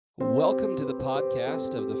Welcome to the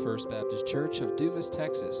podcast of the First Baptist Church of Dumas,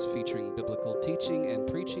 Texas, featuring biblical teaching and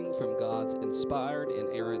preaching from God's inspired,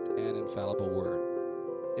 inerrant, and infallible Word.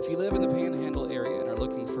 If you live in the Panhandle area and are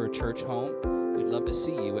looking for a church home, we'd love to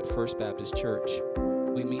see you at First Baptist Church.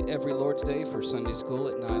 We meet every Lord's Day for Sunday school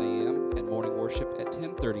at 9 a.m. and morning worship at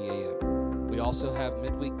 10:30 a.m. We also have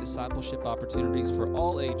midweek discipleship opportunities for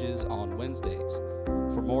all ages on Wednesdays.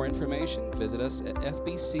 For more information, visit us at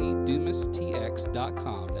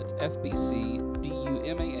fbcdumastx.com. That's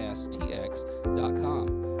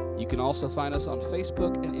fbcdumastx.com. You can also find us on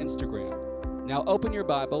Facebook and Instagram. Now open your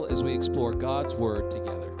Bible as we explore God's Word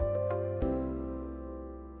together.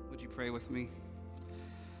 Would you pray with me?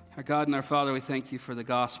 Our God and our Father, we thank you for the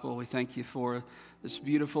gospel. We thank you for this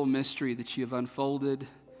beautiful mystery that you have unfolded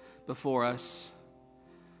before us.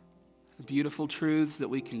 Beautiful truths that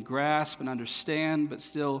we can grasp and understand, but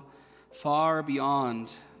still far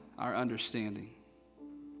beyond our understanding.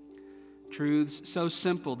 Truths so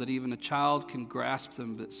simple that even a child can grasp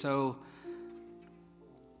them, but so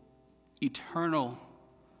eternal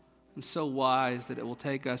and so wise that it will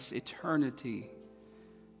take us eternity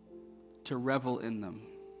to revel in them.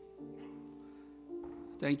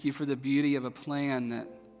 Thank you for the beauty of a plan that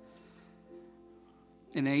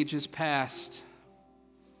in ages past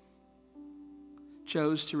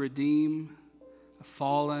chose to redeem a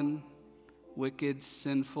fallen, wicked,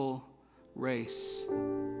 sinful race.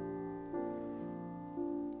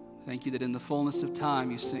 Thank you that in the fullness of time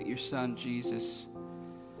you sent your Son, Jesus,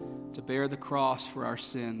 to bear the cross for our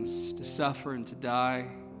sins, to suffer and to die,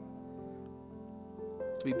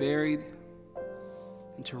 to be buried,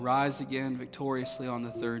 and to rise again victoriously on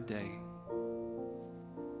the third day.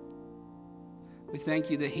 We thank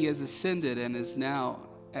you that he has ascended and is now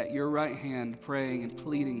at your right hand praying and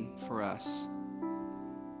pleading for us,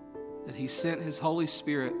 that he sent his Holy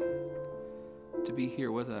Spirit to be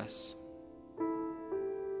here with us.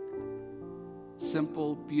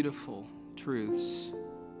 Simple, beautiful truths,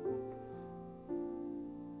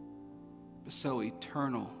 but so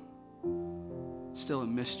eternal, still a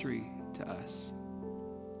mystery to us.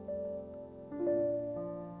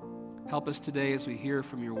 Help us today as we hear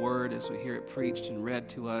from your word, as we hear it preached and read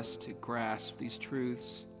to us, to grasp these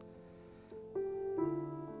truths.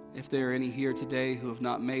 If there are any here today who have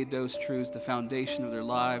not made those truths the foundation of their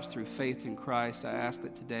lives through faith in Christ, I ask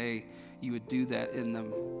that today you would do that in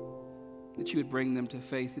them, that you would bring them to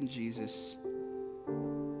faith in Jesus,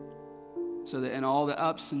 so that in all the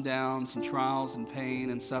ups and downs and trials and pain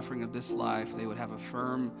and suffering of this life, they would have a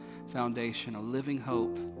firm foundation, a living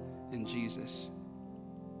hope in Jesus.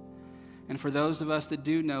 And for those of us that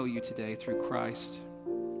do know you today through Christ,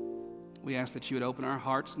 we ask that you would open our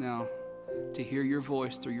hearts now to hear your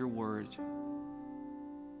voice through your word.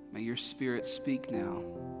 May your Spirit speak now,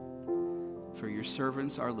 for your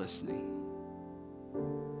servants are listening.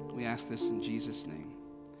 We ask this in Jesus' name.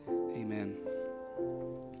 Amen.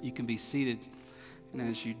 You can be seated, and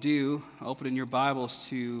as you do, open in your Bibles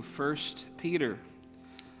to 1 Peter.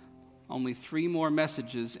 Only 3 more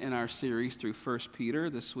messages in our series through 1 Peter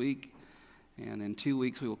this week. And in 2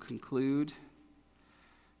 weeks, we will conclude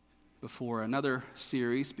before another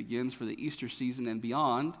series begins for the Easter season and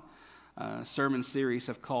beyond. Sermon series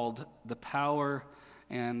I've called The Power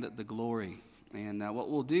and the Glory. And what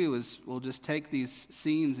we'll do is we'll just take these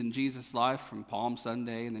scenes in Jesus' life from Palm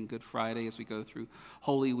Sunday and then Good Friday as we go through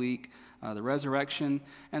Holy Week, the resurrection.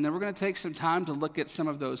 And then we're going to take some time to look at some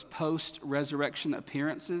of those post-resurrection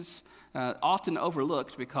appearances, often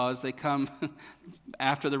overlooked because they come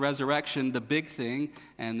after the resurrection, the big thing,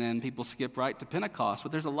 and then people skip right to Pentecost.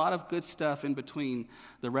 But there's a lot of good stuff in between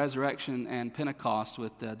the resurrection and Pentecost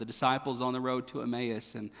with the disciples on the road to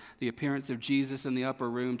Emmaus and the appearance of Jesus in the upper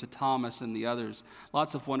room to Thomas and the others.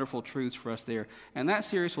 Lots of wonderful truths for us there. And that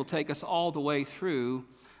series will take us all the way through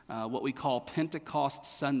what we call Pentecost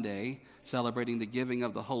Sunday, celebrating the giving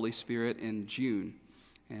of the Holy Spirit in June.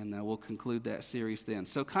 And we'll conclude that series then.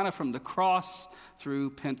 So kind of from the cross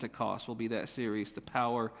through Pentecost will be that series, The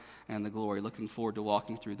Power and the Glory. Looking forward to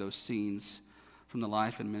walking through those scenes from the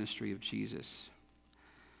life and ministry of Jesus.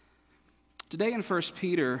 Today in 1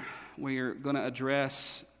 Peter, we're going to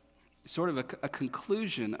address sort of a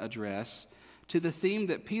conclusion address to the theme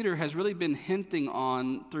that Peter has really been hinting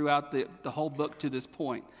on throughout the whole book to this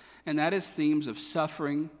point. And that is themes of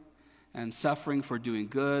suffering, and suffering for doing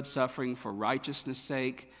good, suffering for righteousness'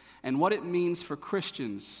 sake, and what it means for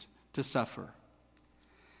Christians to suffer.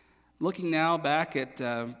 Looking now back at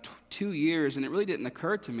 2 years, and it really didn't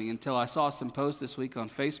occur to me until I saw some posts this week on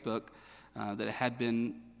Facebook that it had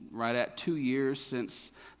been right at 2 years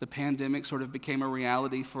since the pandemic sort of became a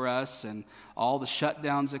reality for us, and all the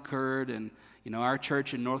shutdowns occurred, and Our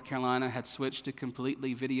church in North Carolina had switched to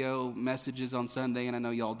completely video messages on Sunday, and I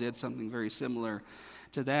know y'all did something very similar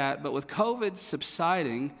to that. But with COVID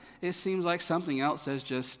subsiding, it seems like something else has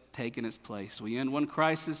just taken its place. We end one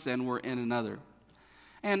crisis and we're in another.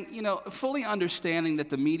 And, fully understanding that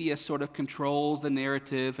the media sort of controls the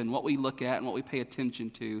narrative and what we look at and what we pay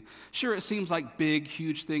attention to. Sure, it seems like big,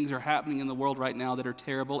 huge things are happening in the world right now that are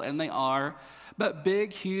terrible, and they are. But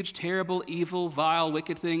big, huge, terrible, evil, vile,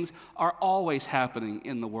 wicked things are always happening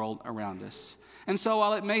in the world around us. And so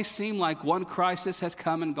while it may seem like one crisis has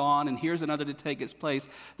come and gone and here's another to take its place,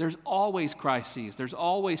 there's always crises, there's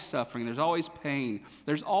always suffering, there's always pain,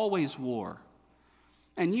 there's always war.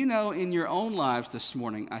 And in your own lives this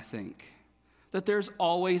morning, I think, that there's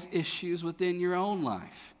always issues within your own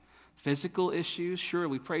life. Physical issues, sure,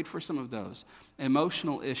 we prayed for some of those.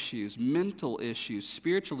 Emotional issues, mental issues,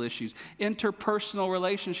 spiritual issues, interpersonal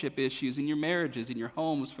relationship issues in your marriages, in your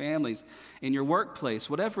homes, families, in your workplace,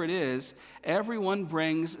 whatever it is, everyone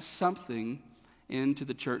brings something into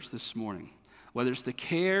the church this morning. Whether it's the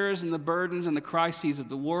cares and the burdens and the crises of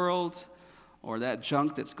the world, or that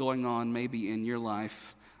junk that's going on maybe in your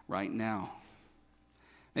life right now.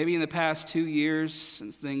 Maybe in the past 2 years,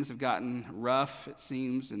 since things have gotten rough, it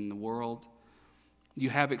seems, in the world,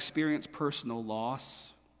 you have experienced personal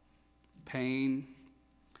loss, pain,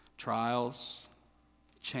 trials,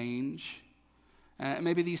 change.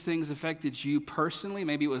 Maybe these things affected you personally.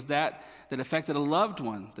 Maybe it was that affected a loved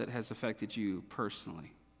one that has affected you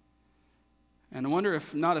personally. And I wonder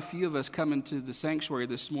if not a few of us come into the sanctuary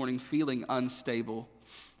this morning feeling unstable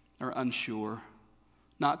or unsure,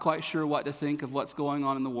 not quite sure what to think of what's going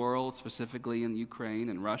on in the world, specifically in Ukraine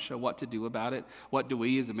and Russia, what to do about it, what do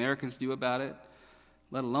we as Americans do about it,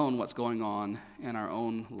 let alone what's going on in our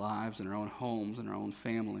own lives, in our own homes, in our own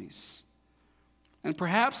families. And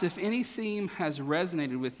perhaps if any theme has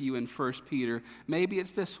resonated with you in 1 Peter, maybe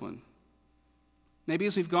it's this one. Maybe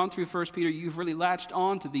as we've gone through 1 Peter, you've really latched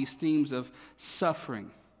on to these themes of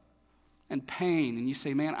suffering and pain, and you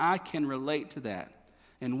say, man, I can relate to that.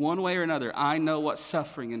 In one way or another, I know what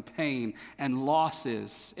suffering and pain and loss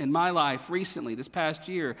is in my life recently, this past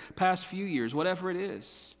year, past few years, whatever it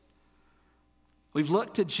is. We've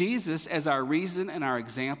looked to Jesus as our reason and our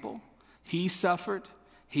example. He suffered.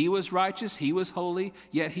 He was righteous, he was holy,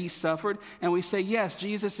 yet he suffered. And we say, yes,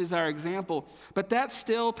 Jesus is our example. But that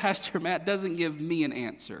still, Pastor Matt, doesn't give me an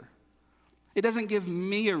answer. It doesn't give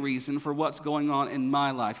me a reason for what's going on in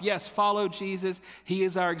my life. Yes, follow Jesus. He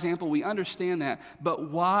is our example. We understand that. But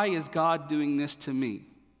why is God doing this to me?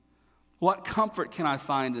 What comfort can I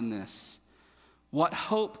find in this? What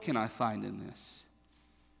hope can I find in this?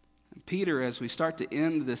 And Peter, as we start to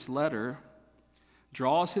end this letter,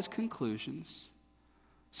 draws his conclusions,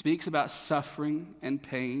 speaks about suffering and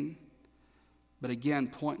pain, but again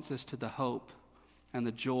points us to the hope and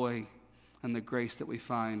the joy and the grace that we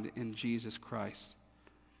find in Jesus Christ.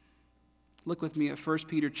 Look with me at 1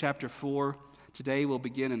 Peter chapter 4. Today we'll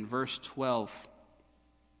begin in verse 12.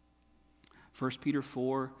 1 Peter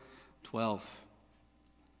 4:12.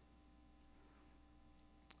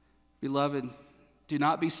 Beloved, do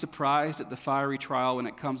not be surprised at the fiery trial when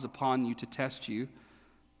it comes upon you to test you,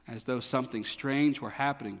 as though something strange were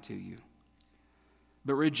happening to you.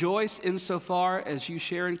 But rejoice insofar as you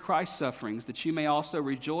share in Christ's sufferings, that you may also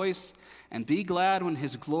rejoice and be glad when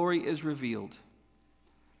his glory is revealed.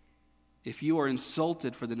 If you are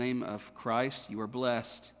insulted for the name of Christ, you are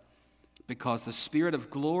blessed, because the Spirit of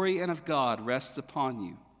glory and of God rests upon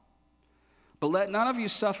you. But let none of you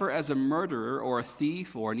suffer as a murderer or a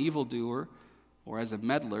thief or an evildoer or as a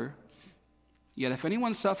meddler. Yet if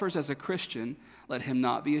anyone suffers as a Christian, let him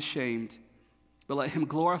not be ashamed, but let him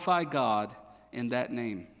glorify God in that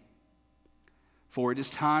name. For it is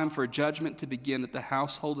time for judgment to begin at the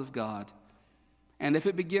household of God. And if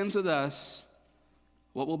it begins with us,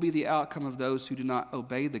 what will be the outcome of those who do not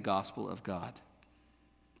obey the gospel of God?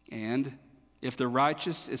 And if the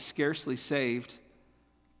righteous is scarcely saved,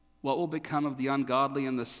 what will become of the ungodly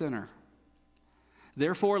and the sinner?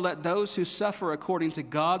 Therefore, let those who suffer according to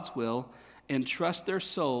God's will entrust their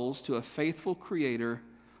souls to a faithful Creator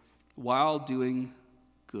while doing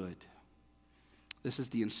good. This is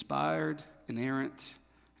the inspired, inerrant,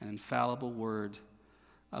 and infallible word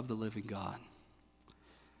of the living God.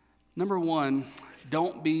 Number one,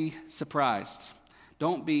 don't be surprised.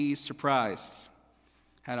 Don't be surprised.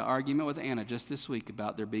 Had an argument with Anna just this week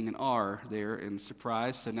about there being an R there in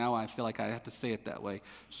surprise, so now I feel like I have to say it that way,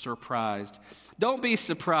 surprised. Don't be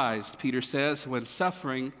surprised, Peter says, when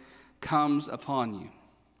suffering comes upon you.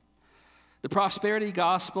 The prosperity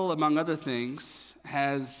gospel, among other things,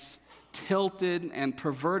 has tilted and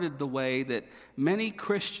perverted the way that many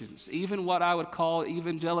Christians, even what I would call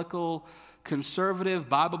evangelical, conservative,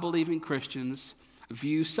 Bible-believing Christians,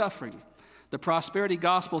 view suffering. The prosperity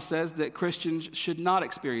gospel says that Christians should not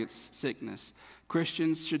experience sickness.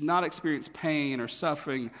 Christians should not experience pain or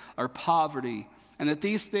suffering or poverty, and that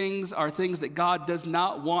these things are things that God does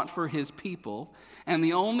not want for his people. And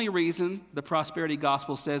the only reason the prosperity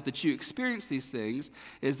gospel says that you experience these things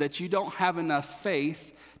is that you don't have enough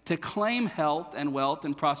faith to claim health and wealth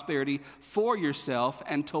and prosperity for yourself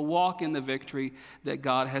and to walk in the victory that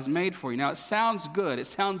God has made for you. Now, it sounds good. It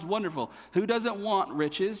sounds wonderful. Who doesn't want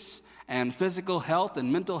riches and physical health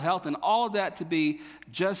and mental health and all of that to be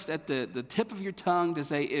just at the tip of your tongue to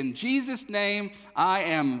say, in Jesus' name, I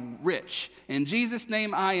am rich. In Jesus'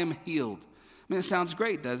 name, I am healed. I mean, it sounds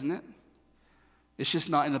great, doesn't it? It's just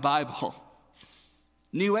not in the Bible.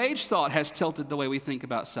 New Age thought has tilted the way we think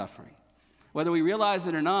about suffering. Whether we realize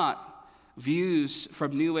it or not, views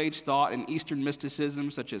from New Age thought and Eastern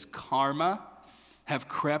mysticism, such as karma, have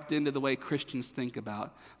crept into the way Christians think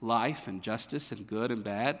about life and justice and good and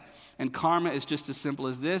bad. And karma is just as simple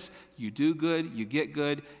as this: you do good, you get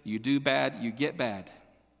good; you do bad, you get bad.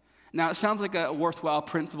 Now, it sounds like a worthwhile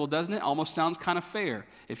principle, doesn't it? Almost sounds kind of fair.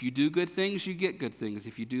 If you do good things, you get good things.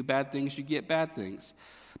 If you do bad things, you get bad things.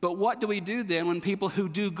 But what do we do then when people who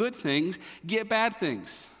do good things get bad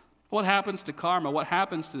things? What happens to karma? What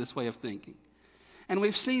happens to this way of thinking? And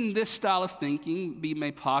we've seen this style of thinking be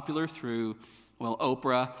made popular through,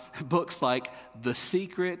 Oprah, books like The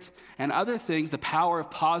Secret, and other things, The Power of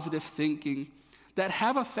Positive Thinking, that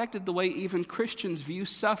have affected the way even Christians view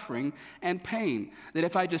suffering and pain. That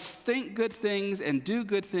if I just think good things and do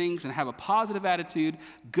good things and have a positive attitude,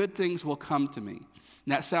 good things will come to me.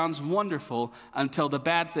 And that sounds wonderful until the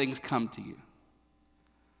bad things come to you.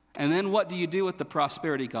 And then what do you do with the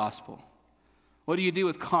prosperity gospel? What do you do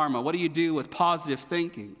with karma? What do you do with positive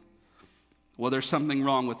thinking? Well, there's something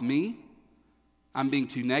wrong with me. I'm being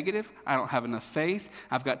too negative. I don't have enough faith.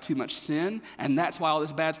 I've got too much sin, and that's why all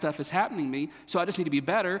this bad stuff is happening to me. So I just need to be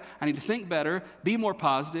better. I need to think better, be more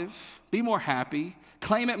positive, be more happy,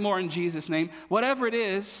 claim it more in Jesus' name. Whatever it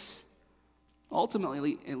is,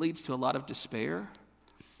 ultimately it leads to a lot of despair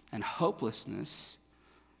and hopelessness.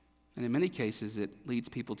 And in many cases, it leads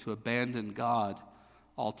people to abandon God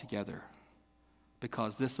altogether,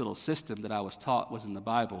 because this little system that I was taught was in the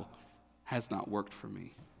Bible has not worked for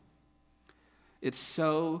me. It's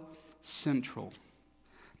so central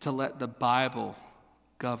to let the Bible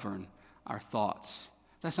govern our thoughts.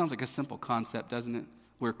 That sounds like a simple concept, doesn't it?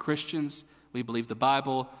 We're Christians. We believe the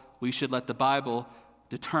Bible. We should let the Bible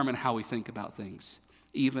determine how we think about things,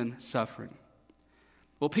 even suffering.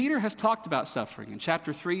 Well, Peter has talked about suffering. In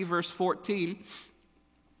chapter 3, verse 14,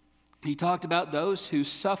 he talked about those who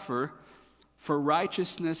suffer for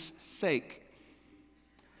righteousness' sake.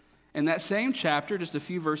 In that same chapter, just a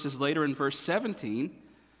few verses later in verse 17,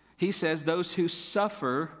 he says those who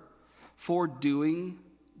suffer for doing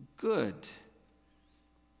good.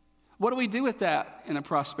 What do we do with that in a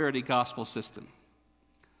prosperity gospel system?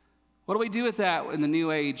 What do we do with that in the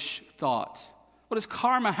New Age thought? What does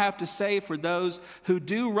karma have to say for those who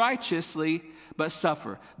do righteously but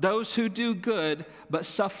suffer? Those who do good but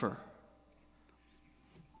suffer?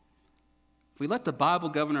 If we let the Bible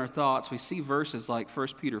govern our thoughts, we see verses like 1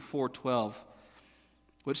 Peter 4:12,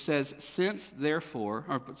 which says,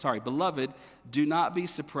 beloved, do not be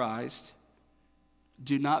surprised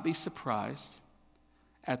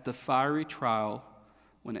at the fiery trial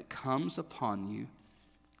when it comes upon you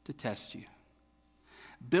to test you.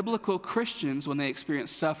 Biblical Christians, when they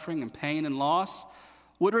experience suffering and pain and loss,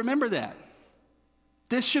 would remember that.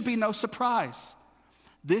 This should be no surprise.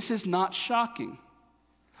 This is not shocking.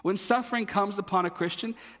 When suffering comes upon a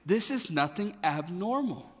Christian, this is nothing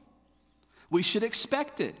abnormal. We should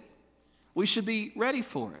expect it. We should be ready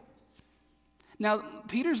for it. Now,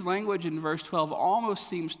 Peter's language in verse 12 almost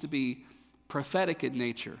seems to be prophetic in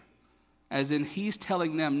nature, as in he's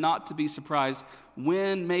telling them not to be surprised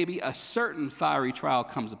when maybe a certain fiery trial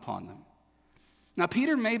comes upon them. Now,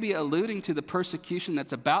 Peter may be alluding to the persecution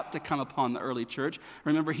that's about to come upon the early church.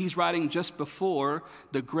 Remember, he's writing just before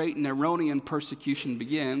the great Neronian persecution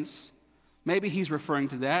begins. Maybe he's referring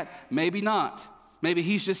to that, maybe not. Maybe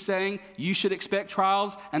he's just saying you should expect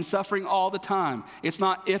trials and suffering all the time. It's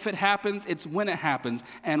not if it happens, it's when it happens.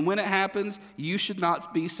 And when it happens, you should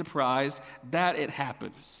not be surprised that it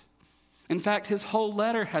happens. In fact, his whole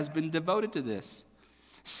letter has been devoted to this.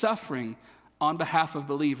 Suffering on behalf of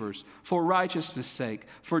believers, for righteousness' sake,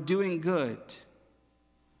 for doing good.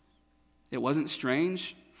 It wasn't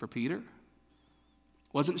strange for Peter.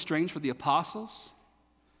 It wasn't strange for the apostles.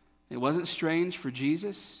 It wasn't strange for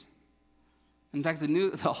Jesus. In fact,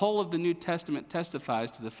 the whole of the New Testament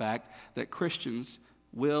testifies to the fact that Christians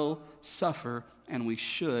will suffer, and we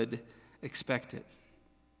should expect it.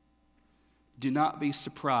 Do not be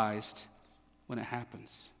surprised when it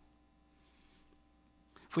happens.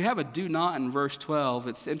 If we have a do not in verse 12,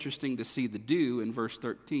 it's interesting to see the do in verse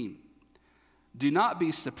 13. Do not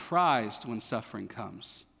be surprised when suffering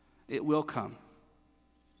comes. It will come.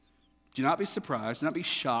 Do not be surprised. Do not be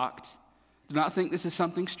shocked. Do not think this is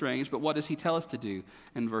something strange. But what does he tell us to do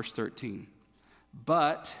in verse 13?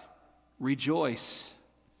 But rejoice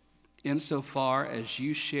insofar as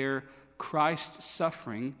you share Christ's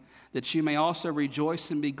suffering, that you may also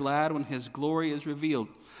rejoice and be glad when his glory is revealed.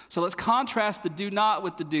 So let's contrast the do not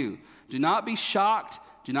with the do. Do not be shocked.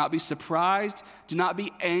 Do not be surprised. Do not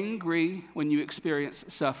be angry when you experience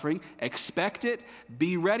suffering. Expect it.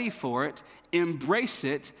 Be ready for it. Embrace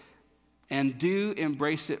it. And do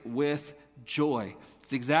embrace it with joy.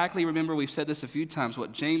 It's exactly, remember, we've said this a few times,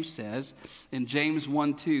 what James says in James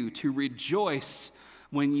 1:2, to rejoice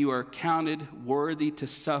when you are counted worthy to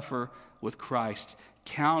suffer with Christ.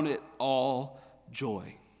 Count it all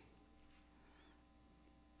joy.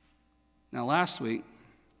 Now, last week,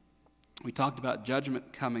 we talked about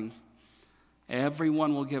judgment coming.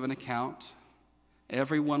 Everyone will give an account.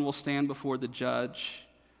 Everyone will stand before the judge,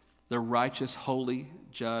 the righteous, holy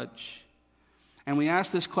judge. And we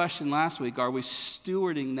asked this question last week, are we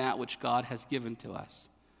stewarding that which God has given to us?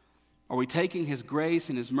 Are we taking his grace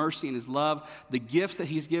and his mercy and his love, the gifts that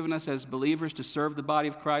he's given us as believers to serve the body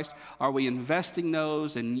of Christ, are we investing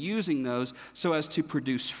those and using those so as to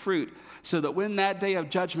produce fruit, so that when that day of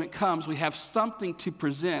judgment comes, we have something to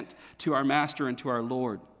present to our Master and to our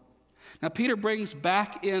Lord? Now, Peter brings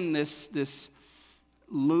back in this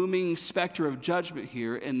looming specter of judgment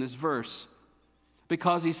here in this verse,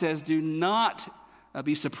 because he says, do not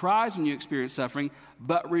be surprised when you experience suffering,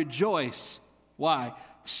 but rejoice. Why?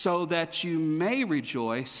 So that you may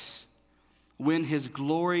rejoice when his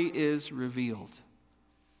glory is revealed.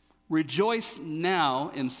 Rejoice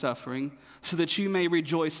now in suffering, so that you may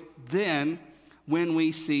rejoice then when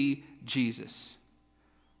we see Jesus.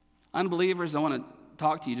 Unbelievers, I want to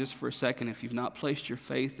talk to you just for a second. If you've not placed your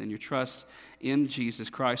faith and your trust in Jesus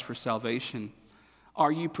Christ for salvation,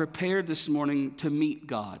 are you prepared this morning to meet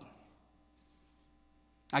God?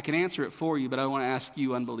 I can answer it for you, but I want to ask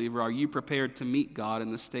you, unbeliever, are you prepared to meet God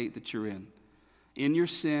in the state that you're in? In your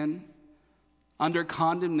sin, under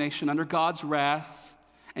condemnation, under God's wrath,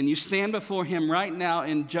 and you stand before him right now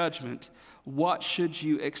in judgment, what should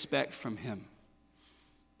you expect from him?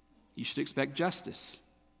 You should expect justice.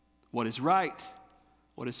 What is right?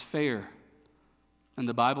 What is fair? And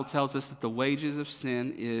the Bible tells us that the wages of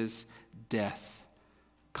sin is death,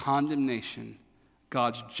 condemnation,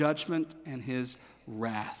 God's judgment, and his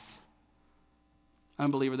wrath.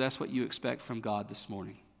 Unbeliever, that's what you expect from God this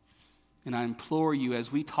morning. And I implore you, as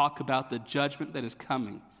we talk about the judgment that is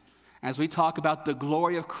coming, as we talk about the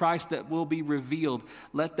glory of Christ that will be revealed,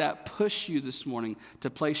 let that push you this morning to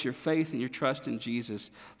place your faith and your trust in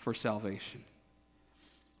Jesus for salvation.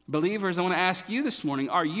 Believers, I want to ask you this morning,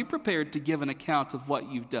 are you prepared to give an account of what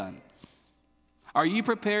you've done? Are you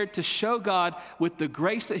prepared to show God with the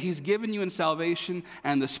grace that he's given you in salvation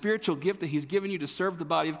and the spiritual gift that he's given you to serve the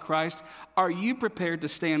body of Christ? Are you prepared to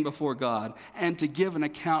stand before God and to give an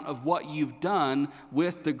account of what you've done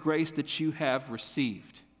with the grace that you have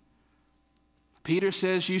received? Peter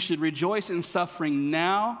says you should rejoice in suffering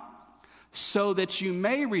now so that you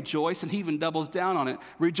may rejoice, and he even doubles down on it,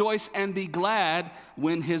 rejoice and be glad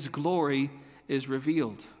when his glory is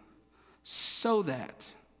revealed. So that.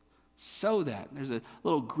 There's a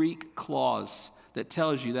little Greek clause that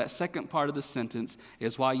tells you that second part of the sentence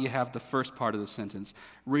is why you have the first part of the sentence.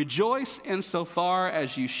 Rejoice insofar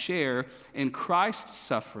as you share in Christ's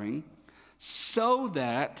suffering, so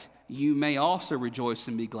that you may also rejoice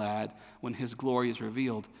and be glad when his glory is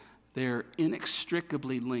revealed. They're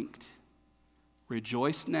inextricably linked.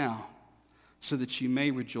 Rejoice now, so that you may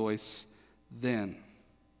rejoice then.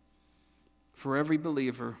 For every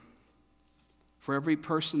believer, for every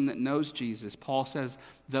person that knows Jesus, Paul says,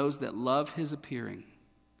 those that love his appearing,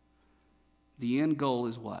 the end goal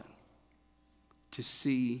is what? To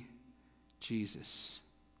see Jesus.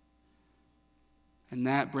 And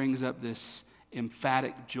that brings up this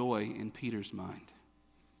emphatic joy in Peter's mind.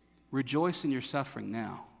 Rejoice in your suffering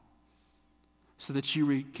now, so that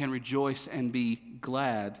you can rejoice and be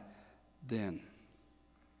glad then.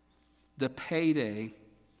 The payday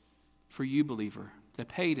for you, believer, the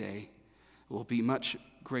payday will be much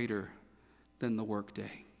greater than the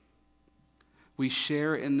workday. We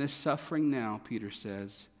share in this suffering now, Peter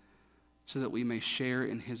says, so that we may share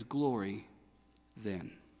in his glory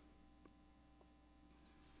then.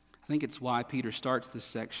 think it's why Peter starts this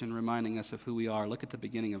section reminding us of who we are. Look at the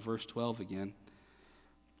beginning of verse 12 again.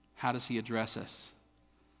 How does he address us?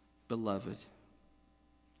 Beloved.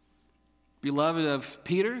 Beloved of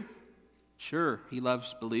Peter? Sure, he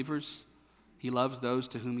loves believers. He loves those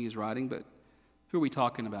to whom he is writing, but who are we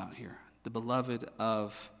talking about here? The beloved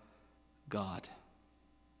of God.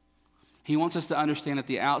 He wants us to understand at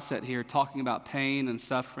the outset here, talking about pain and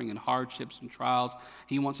suffering and hardships and trials,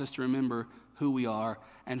 he wants us to remember who we are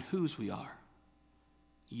and whose we are.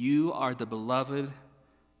 You are the beloved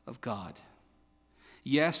of God.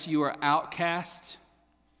 Yes, you are outcasts.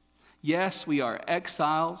 Yes, we are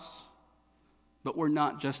exiles, but we're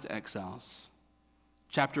not just exiles.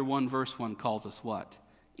 Chapter 1, verse 1 calls us what?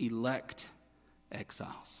 Elect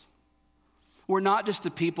exiles. We're not just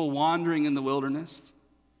a people wandering in the wilderness,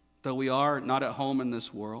 though we are not at home in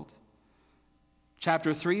this world.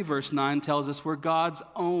 Chapter 3, verse 9 tells us we're God's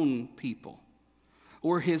own people.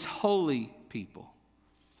 We're his holy people.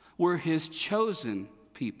 We're his chosen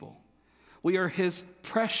people. We are his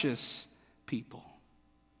precious people.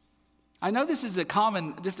 I know this is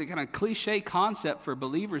just a kind of cliche concept for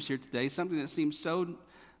believers here today, something that seems so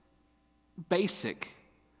basic,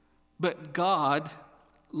 but God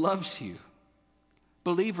loves you.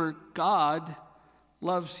 Believer, God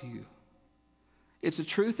loves you. It's a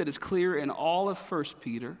truth that is clear in all of 1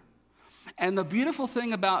 Peter. And the beautiful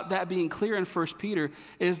thing about that being clear in 1 Peter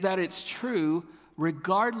is that it's true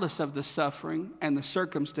regardless of the suffering and the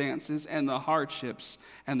circumstances and the hardships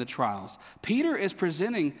and the trials. Peter is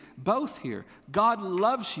presenting both here. God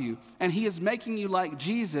loves you and he is making you like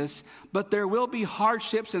Jesus, but there will be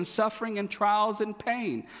hardships and suffering and trials and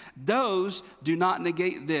pain. Those do not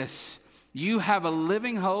negate this. You have a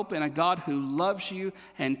living hope in a God who loves you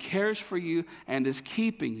and cares for you and is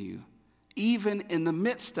keeping you, even in the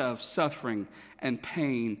midst of suffering and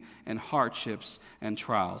pain and hardships and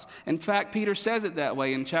trials. In fact, Peter says it that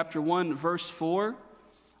way in chapter 1, verse 4.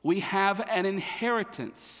 We have an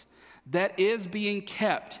inheritance that is being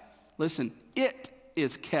kept. Listen, it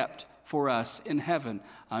is kept for us in heaven,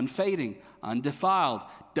 unfading, undefiled,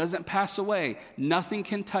 doesn't pass away. Nothing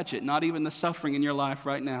can touch it, not even the suffering in your life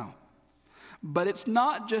right now. But it's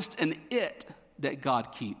not just an it that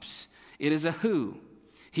God keeps. It is a who.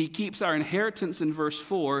 He keeps our inheritance in verse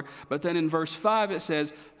 4, but then in verse 5 it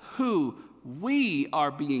says, who we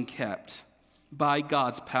are being kept by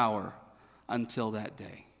God's power until that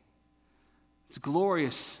day. It's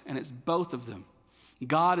glorious, and it's both of them.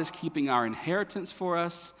 God is keeping our inheritance for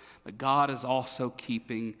us, but God is also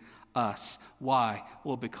keeping us. Why?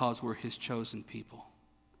 Well, because we're his chosen people.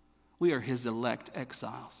 We are his elect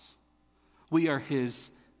exiles. We are his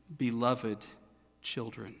beloved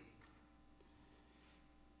children.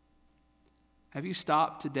 Have you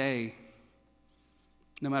stopped today,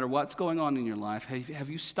 no matter what's going on in your life, have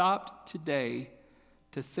you stopped today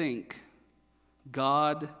to think,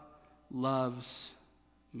 God loves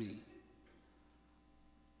me?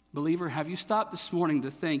 Believer, have you stopped this morning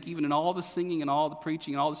to think, even in all the singing and all the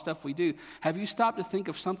preaching and all the stuff we do, have you stopped to think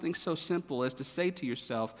of something so simple as to say to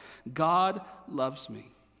yourself, God loves me?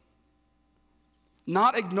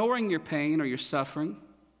 Not ignoring your pain or your suffering.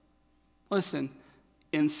 Listen,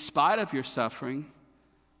 in spite of your suffering,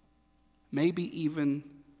 maybe even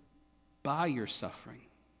by your suffering.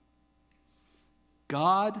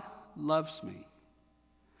 God loves me.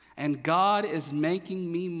 And God is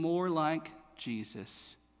making me more like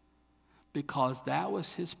Jesus because that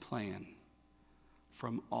was his plan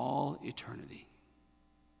from all eternity.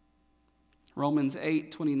 Romans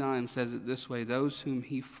 8:29 says it this way, those whom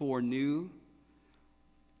he foreknew,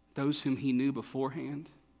 those whom he knew beforehand,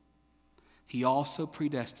 he also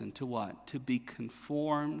predestined to what? To be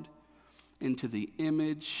conformed into the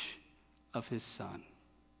image of his Son.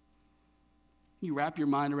 You wrap your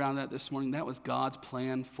mind around that this morning. That was God's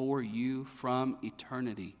plan for you from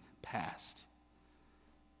eternity past.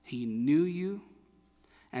 He knew you,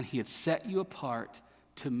 and he had set you apart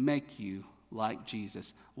to make you like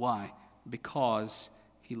Jesus. Why? Because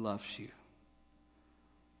he loves you.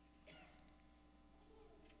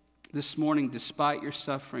 This morning, despite your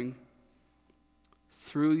suffering,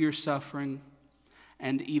 through your suffering,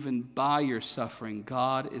 and even by your suffering,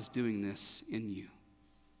 God is doing this in you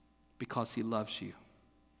because he loves you.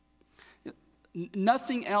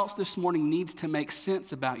 Nothing else this morning needs to make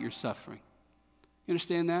sense about your suffering. You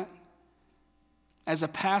understand that? As a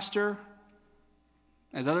pastor,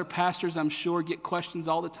 as other pastors, I'm sure, get questions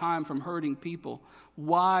all the time from hurting people.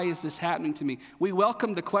 Why is this happening to me? We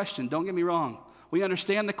welcome the question, don't get me wrong. We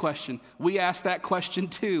understand the question. We ask that question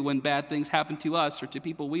too when bad things happen to us or to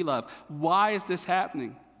people we love. Why is this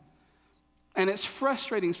happening? And it's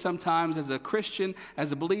frustrating sometimes as a Christian,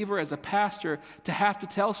 as a believer, as a pastor, to have to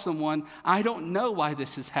tell someone, I don't know why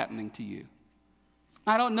this is happening to you.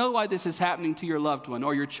 I don't know why this is happening to your loved one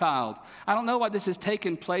or your child. I don't know why this has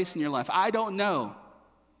taken place in your life. I don't know.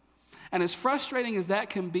 And as frustrating as that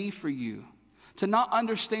can be for you, to not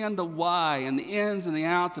understand the why and the ins and the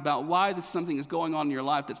outs about why this something is going on in your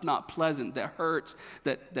life that's not pleasant, that hurts,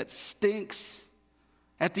 that stinks.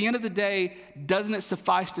 At the end of the day, doesn't it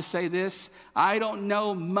suffice to say this? I don't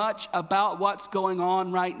know much about what's going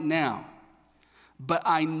on right now, but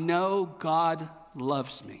I know God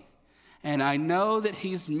loves me. And I know that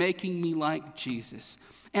he's making me like Jesus.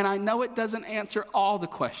 And I know it doesn't answer all the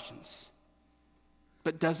questions.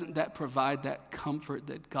 But doesn't that provide that comfort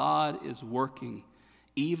that God is working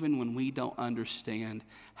even when we don't understand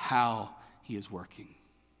how he is working?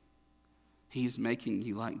 He's making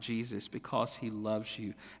you like Jesus because he loves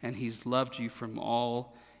you, and he's loved you from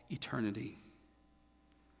all eternity.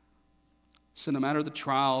 So no matter the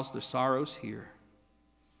trials, the sorrows here,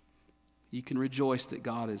 you can rejoice that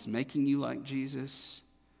God is making you like Jesus,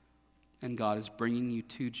 and God is bringing you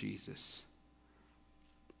to Jesus.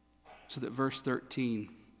 So that verse 13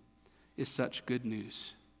 is such good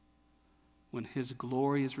news. When his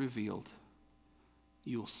glory is revealed,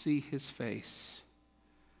 you will see his face,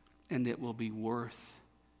 and it will be worth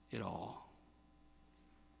it all.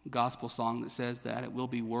 Gospel song that says that it will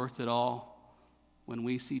be worth it all when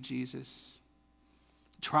we see Jesus.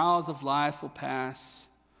 Trials of life will pass.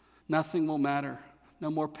 Nothing will matter. No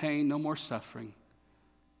more pain, no more suffering.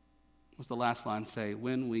 What does the last line say?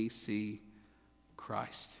 When we see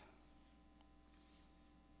Christ.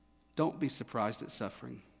 Don't be surprised at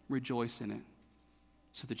suffering. Rejoice in it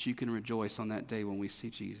so that you can rejoice on that day when we see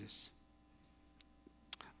Jesus.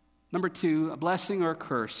 Number 2, a blessing or a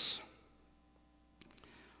curse.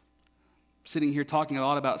 Sitting here talking a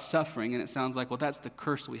lot about suffering, and it sounds like, well, that's the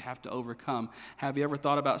curse we have to overcome. Have you ever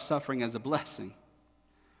thought about suffering as a blessing?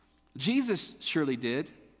 Jesus surely did.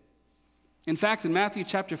 In fact, in Matthew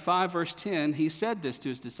chapter 5, verse 10, he said this to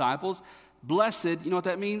his disciples. Blessed, you know what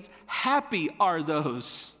that means? Happy are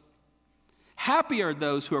those. Happy are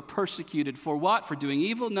those who are persecuted for what? For doing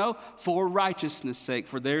evil? No, for righteousness' sake,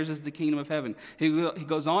 for theirs is the kingdom of heaven. He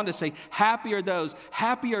goes on to say, happy are those.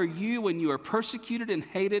 Happy are you when you are persecuted and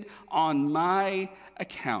hated on my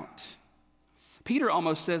account. Peter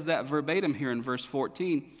almost says that verbatim here in verse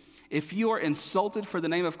 14. If you are insulted for the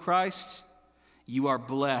name of Christ, you are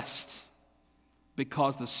blessed,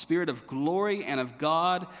 because the Spirit of glory and of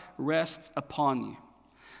God rests upon you.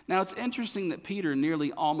 Now, it's interesting that Peter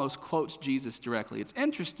nearly almost quotes Jesus directly. It's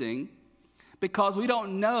interesting because we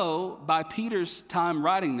don't know by Peter's time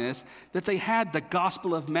writing this that they had the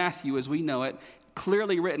Gospel of Matthew as we know it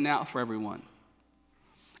clearly written out for everyone.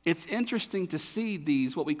 It's interesting to see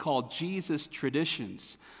these, what we call Jesus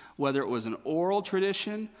traditions, whether it was an oral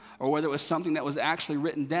tradition or whether it was something that was actually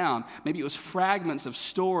written down. Maybe it was fragments of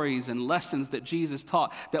stories and lessons that Jesus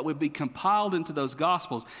taught that would be compiled into those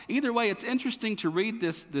Gospels. Either way, it's interesting to read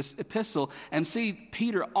this epistle and see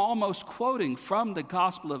Peter almost quoting from the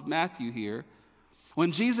Gospel of Matthew here.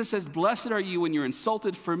 When Jesus says, blessed are you when you're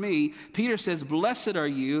insulted for me, Peter says, blessed are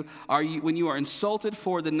you when you are insulted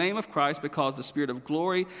for the name of Christ, because the Spirit of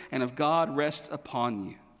glory and of God rests upon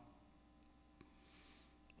you.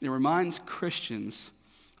 It reminds Christians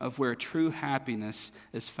of where true happiness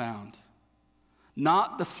is found.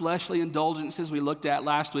 Not the fleshly indulgences we looked at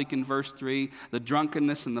last week in verse 3, the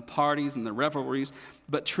drunkenness and the parties and the revelries,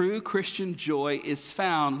 but true Christian joy is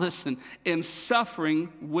found, listen, in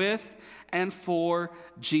suffering with and for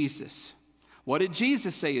Jesus. What did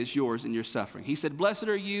Jesus say is yours in your suffering? He said, blessed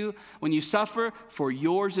are you when you suffer, for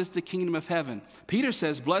yours is the kingdom of heaven. Peter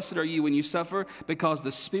says, blessed are you when you suffer, because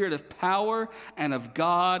the Spirit of power and of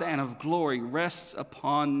God and of glory rests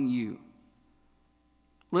upon you.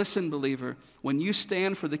 Listen, believer, when you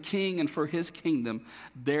stand for the King and for his kingdom,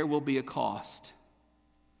 there will be a cost.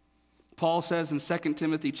 Paul says in 2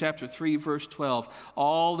 Timothy chapter 3, verse 12,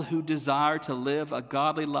 all who desire to live a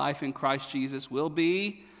godly life in Christ Jesus will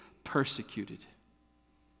be persecuted.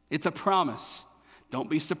 It's a promise.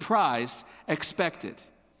 Don't be surprised. Expect it.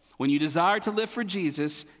 When you desire to live for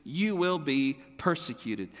Jesus, you will be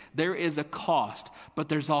persecuted. There is a cost, but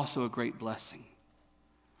there's also a great blessing.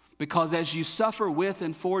 Because as you suffer with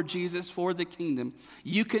and for Jesus, for the kingdom,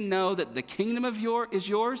 you can know that the kingdom is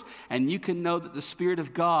yours, and you can know that the Spirit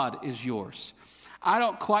of God is yours. I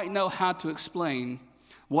don't quite know how to explain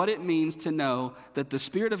what it means to know that the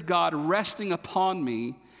Spirit of God resting upon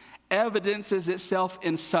me evidences itself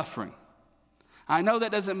in suffering. I know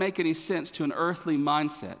that doesn't make any sense to an earthly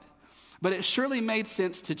mindset, but it surely made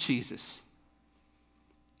sense to Jesus.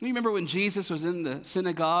 You remember when Jesus was in the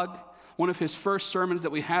synagogue? One of his first sermons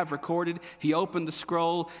that we have recorded, he opened the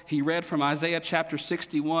scroll. He read from Isaiah chapter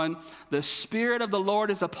 61. The Spirit of the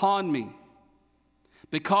Lord is upon me,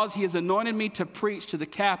 because he has anointed me to preach to the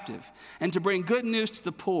captive and to bring good news to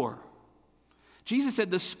the poor. Jesus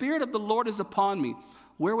said, the Spirit of the Lord is upon me.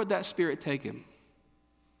 Where would that Spirit take him?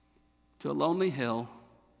 To a lonely hill,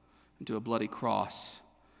 and to a bloody cross,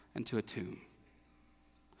 and to a tomb.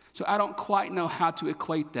 So I don't quite know how to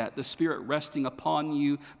equate that. The Spirit resting upon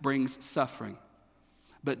you brings suffering.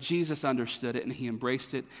 But Jesus understood it and he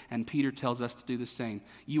embraced it, and Peter tells us to do the same.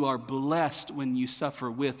 You are blessed when you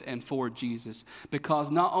suffer with and for Jesus,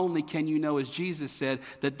 because not only can you know, as Jesus said,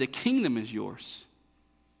 that the kingdom is yours,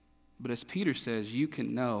 but as Peter says, you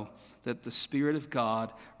can know that the Spirit of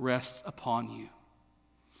God rests upon you.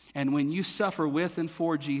 And when you suffer with and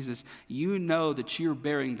for Jesus, you know that you're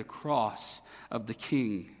bearing the cross of the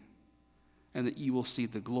King, and that you will see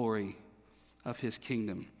the glory of his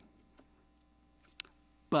kingdom.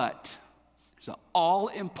 But, there's an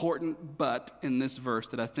all-important but in this verse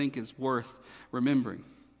that I think is worth remembering.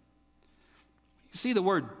 You see the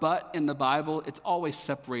word but in the Bible, it's always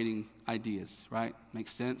separating ideas, right?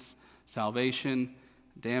 Makes sense? Salvation,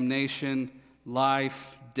 damnation,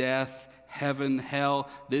 life, death, heaven, hell.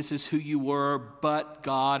 This is who you were, but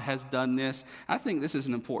God has done this. I think this is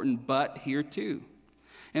an important but here too.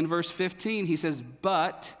 In verse 15, he says,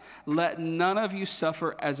 but let none of you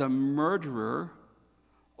suffer as a murderer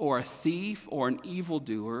or a thief or an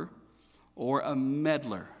evildoer or a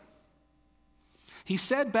meddler. He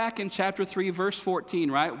said back in chapter 3, verse 14,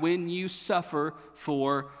 right? When you suffer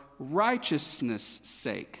for righteousness'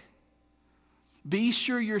 sake. Be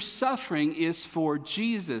sure your suffering is for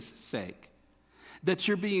Jesus' sake. That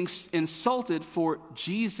you're being insulted for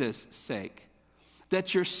Jesus' sake.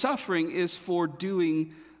 That your suffering is for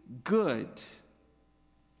doing good.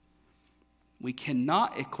 We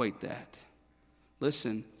cannot equate that.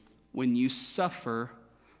 Listen, when you suffer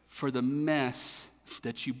for the mess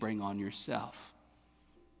that you bring on yourself.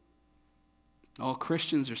 All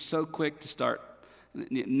Christians are so quick to start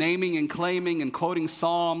naming and claiming and quoting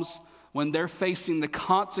Psalms when they're facing the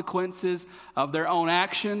consequences of their own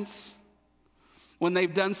actions, when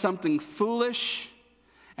they've done something foolish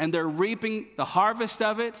and they're reaping the harvest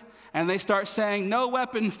of it, and they start saying, no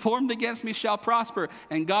weapon formed against me shall prosper.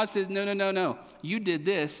 And God says, no. You did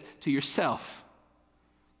this to yourself.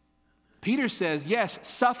 Peter says, yes,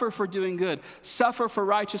 suffer for doing good. Suffer for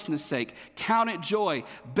righteousness' sake. Count it joy.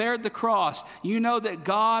 Bear the cross. You know that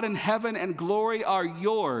God and heaven and glory are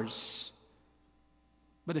yours.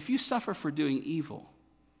 But if you suffer for doing evil,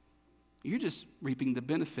 you're just reaping the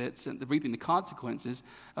benefits and reaping the consequences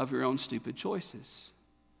of your own stupid choices.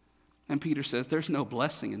 And Peter says, there's no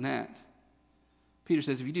blessing in that. Peter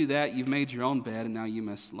says, if you do that, you've made your own bed and now you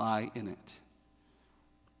must lie in it.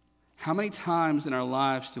 How many times in our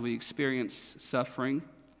lives do we experience suffering,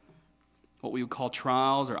 what we would call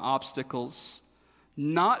trials or obstacles,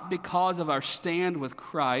 not because of our stand with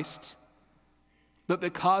Christ, but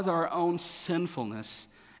because of our own sinfulness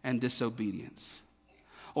and disobedience?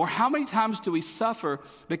 Or how many times do we suffer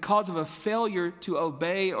because of a failure to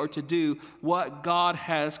obey or to do what God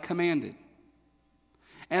has commanded?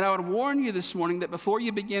 And I would warn you this morning that before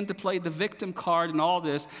you begin to play the victim card in all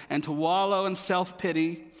this and to wallow in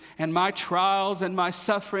self-pity and my trials and my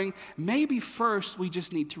suffering, maybe first we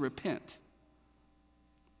just need to repent.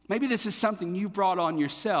 Maybe this is something you brought on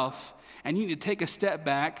yourself and you need to take a step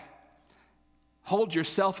back, hold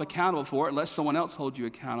yourself accountable for it, let someone else hold you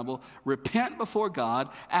accountable. Repent before God,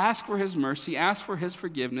 ask for his mercy, ask for his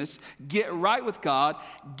forgiveness, get right with God,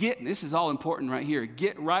 this is all important right here,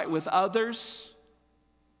 get right with others,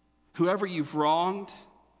 whoever you've wronged,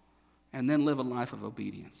 and then live a life of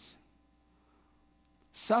obedience.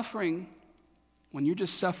 Suffering, when you're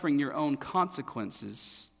just suffering your own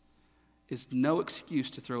consequences, is no excuse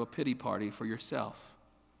to throw a pity party for yourself.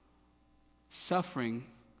 Suffering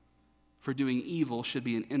for doing evil should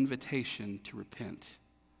be an invitation to repent.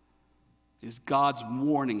 It is God's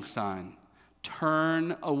warning sign.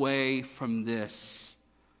 Turn away from this.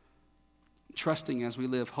 Trusting as we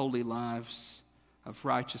live holy lives of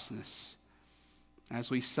righteousness,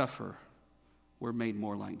 as we suffer, we're made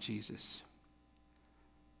more like Jesus.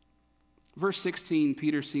 Verse 16,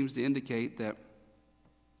 Peter seems to indicate that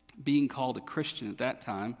being called a Christian at that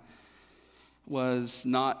time was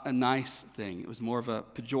not a nice thing. It was more of a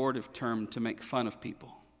pejorative term to make fun of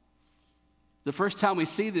people. The first time we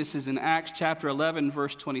see this is in Acts chapter 11,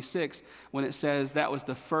 verse 26, when it says that was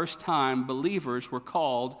the first time believers were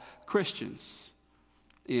called Christians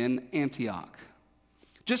in Antioch.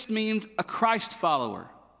 Just means a Christ follower.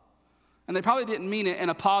 And they probably didn't mean it in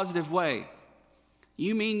a positive way.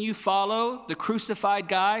 You mean you follow the crucified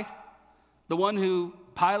guy? The one who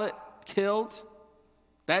Pilate killed?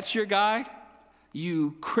 That's your guy?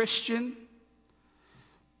 You Christian?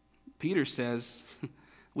 Peter says,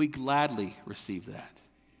 we gladly receive that.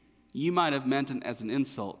 You might have meant it as an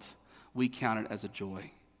insult. We count it as a joy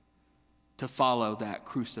to follow that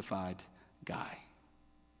crucified guy.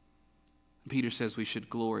 Peter says we should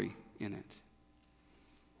glory in it.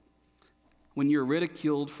 When you're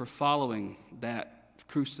ridiculed for following that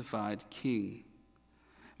crucified king,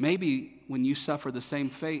 maybe when you suffer the same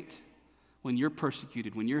fate, when you're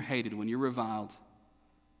persecuted, when you're hated, when you're reviled,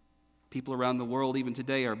 people around the world even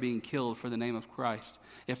today are being killed for the name of Christ.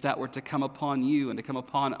 If that were to come upon you and to come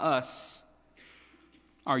upon us,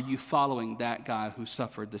 are you following that guy who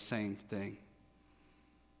suffered the same thing?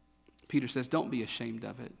 Peter says, don't be ashamed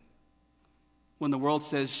of it. When the world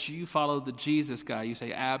says you follow the Jesus guy, you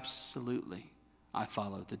say, absolutely, I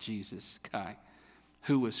follow the Jesus guy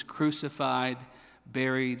who was crucified,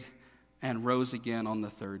 buried, and rose again on the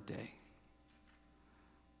third day.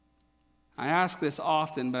 I ask this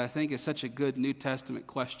often, but I think it's such a good New Testament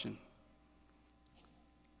question.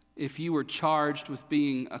 If you were charged with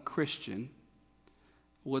being a Christian,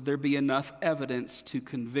 would there be enough evidence to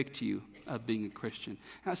convict you of being a Christian?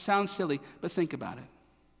 Now, it sounds silly, but think about it.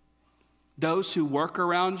 Those who work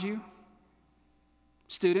around you,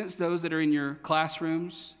 students, those that are in your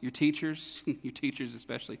classrooms, your teachers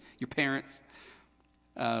especially, your parents.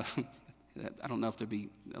 I don't know if there'd be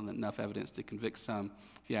enough evidence to convict some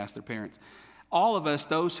if you ask their parents. All of us,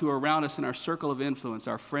 those who are around us in our circle of influence,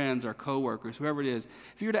 our friends, our coworkers, whoever it is,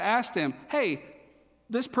 if you were to ask them, hey,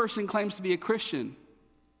 this person claims to be a Christian,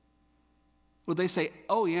 would they say,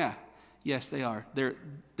 oh yeah, yes they are.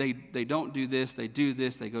 They don't do this, they do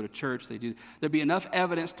this, they go to church, they do. There'd be enough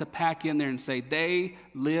evidence to pack in there and say they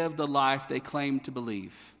live the life they claim to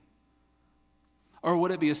believe. Or would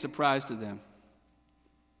it be a surprise to them?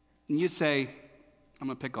 And you'd say, I'm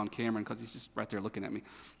going to pick on Cameron because he's just right there looking at me.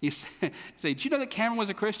 You say, did you know that Cameron was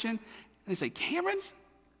a Christian? And they say, Cameron?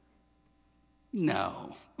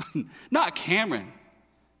 No, not Cameron.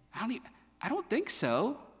 I don't think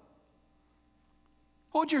so.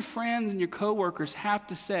 What would your friends and your coworkers have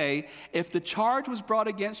to say if the charge was brought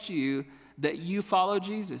against you that you follow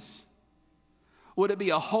Jesus? Would it be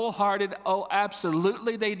a wholehearted, oh,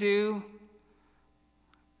 absolutely they do?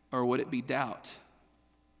 Or would it be doubt?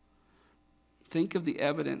 Think of the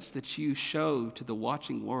evidence that you show to the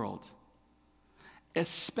watching world,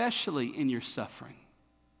 especially in your suffering,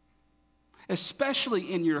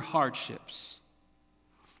 especially in your hardships.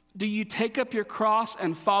 Do you take up your cross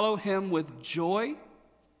and follow him with joy?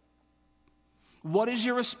 What is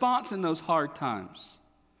your response in those hard times?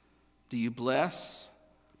 Do you bless?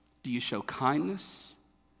 Do you show kindness?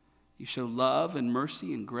 Do you show love and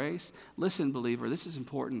mercy and grace? Listen, believer, this is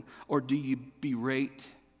important. Or do you berate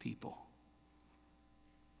people?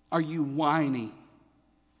 Are you whiny?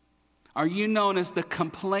 Are you known as the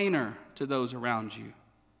complainer to those around you?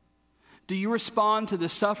 Do you respond to the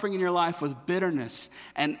suffering in your life with bitterness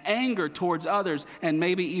and anger towards others and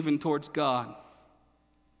maybe even towards God?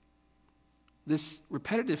 This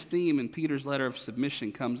repetitive theme in Peter's letter of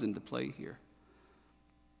submission comes into play here.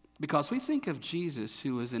 Because we think of Jesus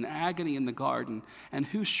who was in agony in the garden and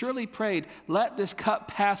who surely prayed, let this cup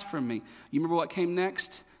pass from me. You remember what came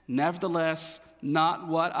next? Nevertheless, not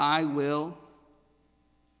what I will,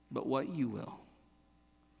 but what you will.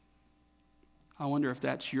 I wonder if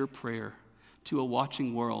that's your prayer to a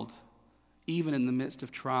watching world, even in the midst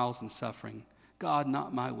of trials and suffering. God,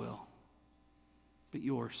 not my will, but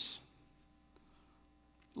yours.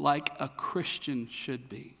 Like a Christian should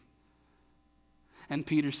be. And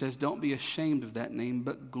Peter says, don't be ashamed of that name,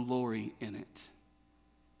 but glory in it.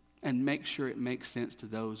 And make sure it makes sense to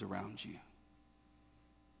those around you.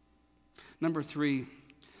 Number 3,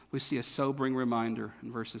 we see a sobering reminder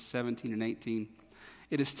in verses 17 and 18.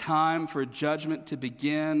 It is time for judgment to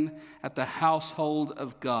begin at the household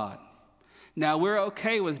of God. Now, we're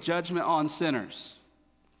okay with judgment on sinners.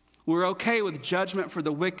 We're okay with judgment for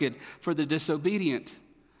the wicked, for the disobedient.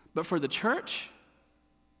 But for the church?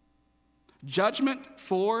 Judgment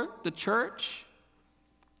for the church?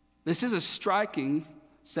 This is a striking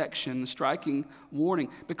section, striking warning,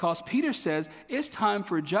 because Peter says it's time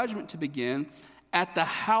for judgment to begin at the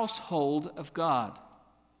household of God.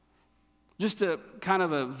 Just a kind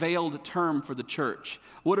of a veiled term for the church.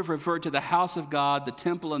 Would have referred to the house of God, the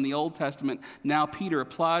temple in the Old Testament. Now Peter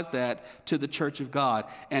applies that to the church of God,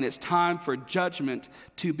 and it's time for judgment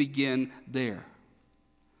to begin there.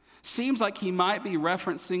 Seems like he might be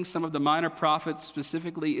referencing some of the minor prophets,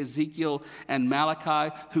 specifically Ezekiel and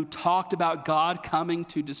Malachi, who talked about God coming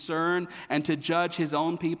to discern and to judge his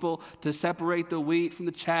own people, to separate the wheat from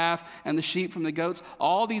the chaff and the sheep from the goats.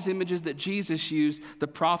 All these images that Jesus used, the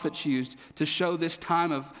prophets used, to show this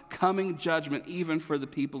time of coming judgment even for the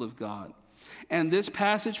people of God. And this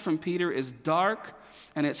passage from Peter is dark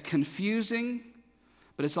and it's confusing,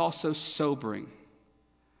 but it's also sobering.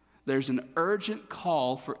 There's an urgent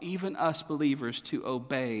call for even us believers to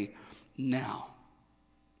obey now,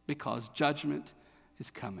 because judgment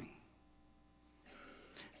is coming.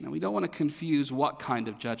 Now, we don't want to confuse what kind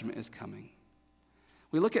of judgment is coming.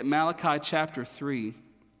 We look at Malachi chapter 3.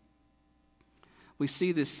 We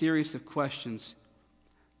see this series of questions.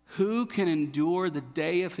 Who can endure the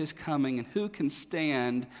day of his coming, and who can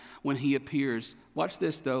stand when he appears? Watch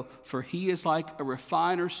this, though. For he is like a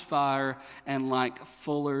refiner's fire and like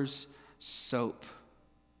fuller's soap.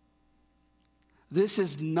 This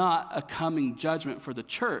is not a coming judgment for the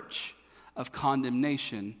church of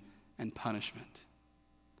condemnation and punishment.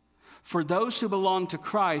 For those who belong to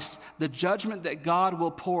Christ, the judgment that God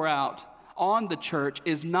will pour out on the church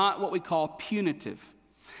is not what we call punitive.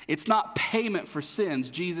 It's not payment for sins.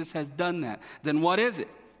 Jesus has done that. Then what is it?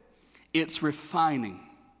 It's refining.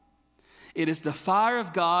 It is the fire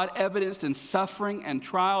of God evidenced in suffering and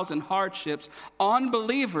trials and hardships on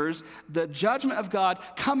believers, the judgment of God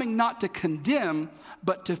coming not to condemn,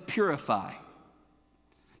 but to purify.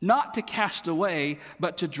 Not to cast away,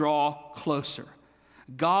 but to draw closer.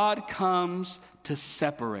 God comes to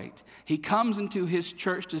separate. He comes into his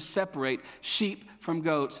church to separate sheep from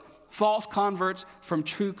goats, false converts from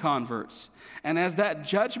true converts. And as that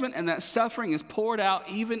judgment and that suffering is poured out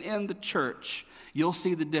even in the church, you'll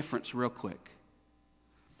see the difference real quick.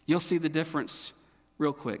 You'll see the difference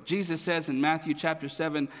real quick. Jesus says in Matthew chapter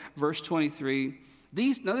 7, verse 23,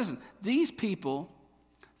 these people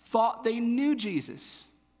thought they knew Jesus.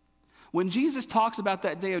 When Jesus talks about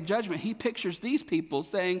that day of judgment, he pictures these people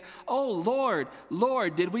saying, "Oh, Lord,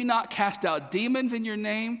 Lord, did we not cast out demons in your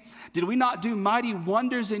name? Did we not do mighty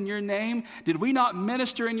wonders in your name? Did we not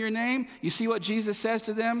minister in your name?" You see what Jesus says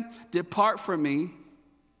to them? "Depart from me,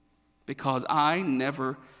 because I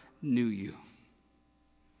never knew you."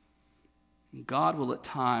 God will at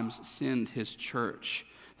times send his church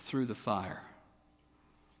through the fire.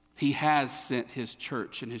 He has sent his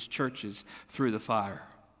church and his churches through the fire.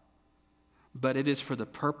 But it is for the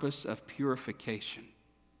purpose of purification,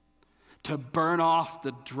 to burn off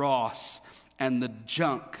the dross and the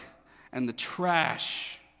junk and the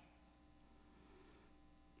trash.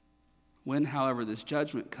 When, however, this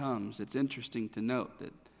judgment comes, it's interesting to note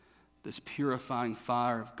that this purifying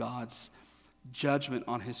fire of God's judgment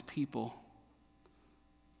on his people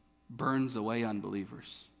burns away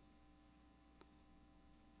unbelievers.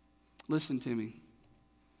 Listen to me.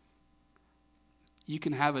 You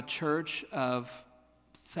can have a church of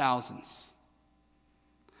thousands,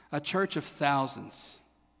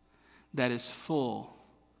 that is full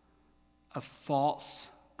of false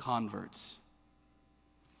converts.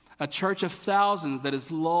 A church of thousands that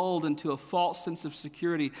is lulled into a false sense of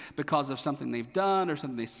security because of something they've done or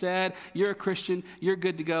something they said. You're a Christian, you're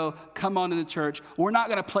good to go, come on into church. We're not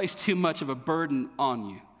going to place too much of a burden on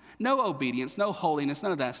you. No obedience, no holiness,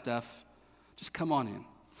 none of that stuff. Just come on in.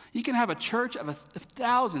 You can have a church of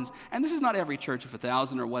thousands, and this is not every church of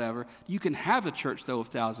 1,000 or whatever. You can have a church, though, of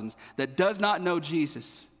thousands that does not know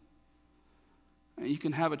Jesus. You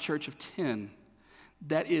can have a church of 10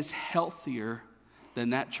 that is healthier than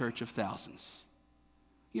that church of thousands.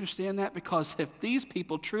 You understand that? Because if these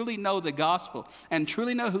people truly know the gospel and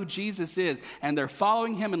truly know who Jesus is, and they're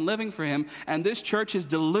following him and living for him, and this church is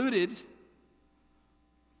diluted,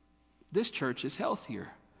 this church is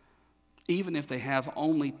healthier, even if they have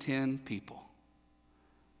only 10 people.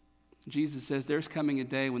 Jesus says there's coming a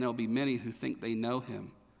day when there will be many who think they know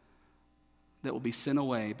him that will be sent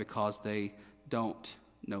away because they don't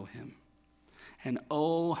know him. And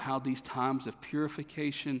oh, how these times of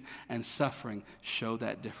purification and suffering show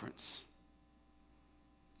that difference.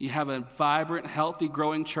 You have a vibrant, healthy,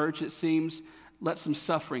 growing church, it seems. Let some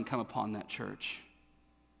suffering come upon that church.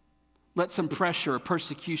 Let some pressure or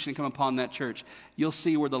persecution come upon that church. You'll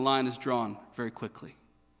see where the line is drawn very quickly.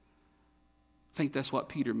 I think that's what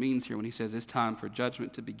Peter means here when he says it's time for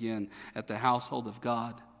judgment to begin at the household of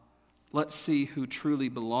God. Let's see who truly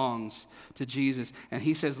belongs to Jesus. And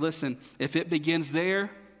he says, listen, if it begins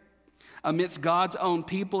there, amidst God's own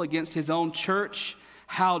people against his own church,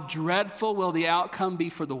 how dreadful will the outcome be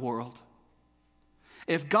for the world?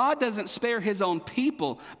 If God doesn't spare his own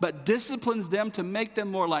people, but disciplines them to make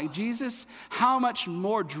them more like Jesus, how much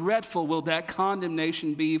more dreadful will that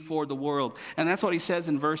condemnation be for the world? And that's what he says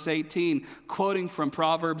in verse 18, quoting from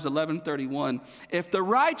Proverbs 11:31. If the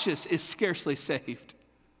righteous is scarcely saved,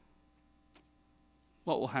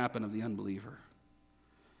 what will happen of the unbeliever?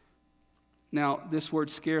 Now, this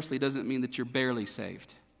word scarcely doesn't mean that you're barely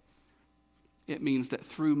saved. It means that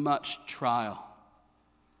through much trial,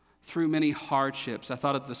 through many hardships, I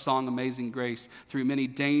thought of the song Amazing Grace, through many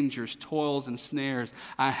dangers, toils, and snares,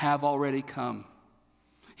 I have already come.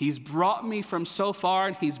 He's brought me from so far,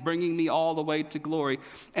 and he's bringing me all the way to glory.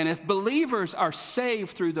 And if believers are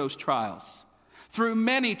saved through those trials, through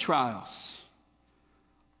many trials,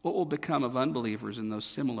 what will become of unbelievers in those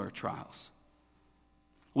similar trials?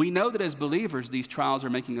 We know that as believers, these trials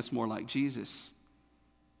are making us more like Jesus.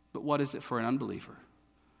 But what is it for an unbeliever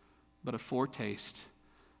but a foretaste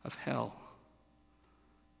of hell?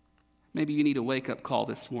 Maybe you need a wake-up call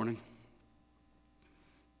this morning.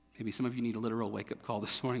 Maybe some of you need a literal wake-up call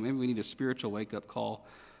this morning. Maybe we need a spiritual wake-up call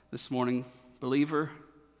this morning. Believers,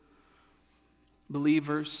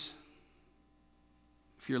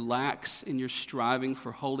 if you're lax in your striving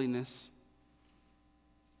for holiness,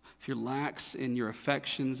 if you're lax in your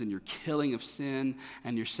affections and your killing of sin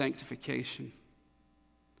and your sanctification,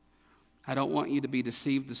 I don't want you to be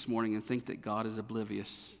deceived this morning and think that God is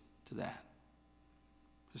oblivious to that.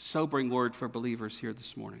 A sobering word for believers here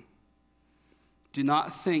this morning. Do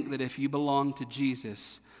not think that if you belong to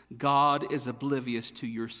Jesus, God is oblivious to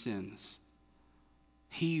your sins.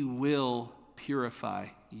 He will purify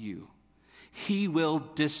you. He will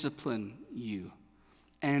discipline you,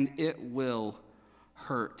 and it will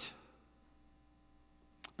hurt.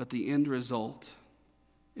 But the end result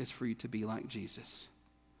is for you to be like Jesus.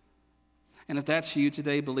 And if that's you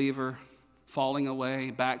today, believer, falling away,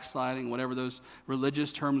 backsliding, whatever those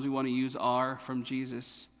religious terms we want to use are from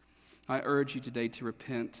Jesus, I urge you today to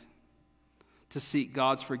repent, to seek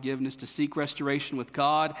God's forgiveness, to seek restoration with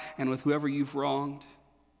God and with whoever you've wronged.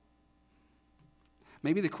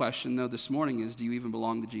 Maybe the question, though, this morning is, do you even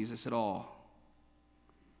belong to Jesus at all?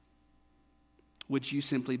 Would you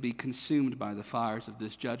simply be consumed by the fires of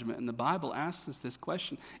this judgment? And the Bible asks us this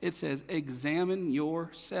question. It says, examine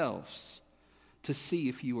yourselves to see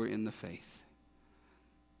if you are in the faith.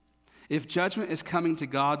 If judgment is coming to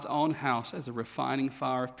God's own house as a refining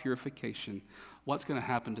fire of purification, what's going to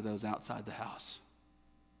happen to those outside the house?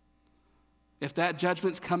 If that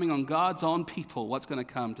judgment's coming on God's own people, what's going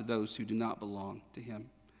to come to those who do not belong to him?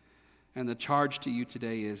 And the charge to you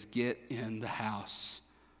today is get in the house.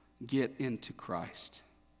 Get into Christ.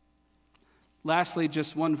 Lastly,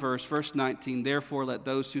 just one verse, verse 19. Therefore, let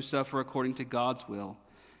those who suffer according to God's will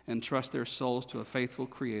entrust their souls to a faithful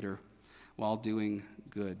Creator while doing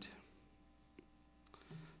good.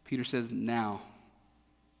 Peter says, now.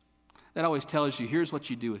 That always tells you, here's what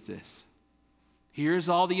you do with this. Here's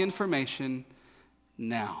all the information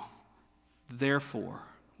now. Therefore,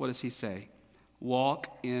 what does he say?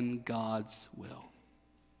 Walk in God's will.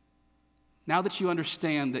 Now that you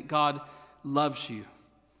understand that God loves you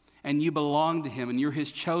and you belong to him and you're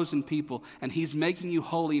his chosen people and he's making you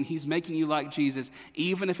holy and he's making you like Jesus,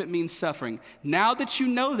 even if it means suffering. Now that you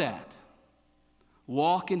know that,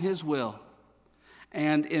 walk in his will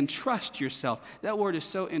and entrust yourself. That word is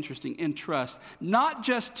so interesting, entrust. Not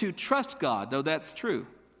just to trust God, though that's true.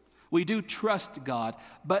 We do trust God,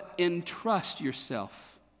 but entrust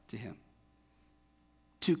yourself to him.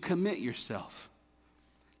 To commit yourself.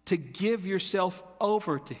 To give yourself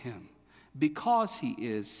over to him because he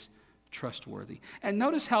is trustworthy. And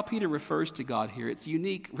notice how Peter refers to God here. It's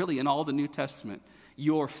unique, really, in all the New Testament.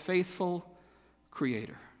 Your faithful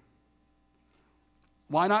Creator.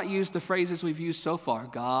 Why not use the phrases we've used so far?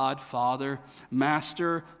 God, Father,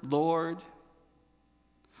 Master, Lord.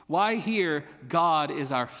 Why here, God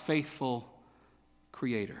is our faithful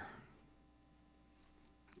Creator?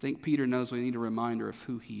 I think Peter knows we need a reminder of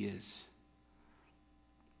who he is.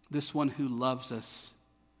 This one who loves us,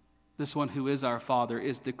 this one who is our Father,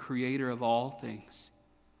 is the Creator of all things.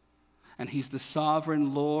 And he's the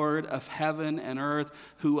sovereign Lord of heaven and earth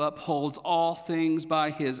who upholds all things by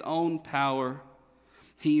his own power.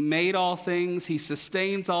 He made all things, he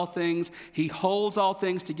sustains all things, he holds all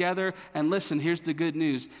things together. And listen, here's the good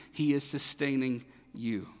news. He is sustaining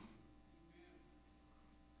you.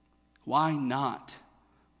 Why not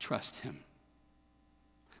trust him?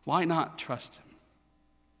 Why not trust him?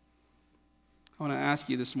 I want to ask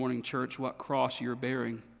you this morning, church, what cross you're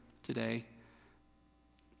bearing today.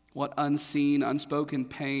 What unseen, unspoken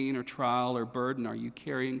pain or trial or burden are you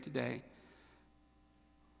carrying today?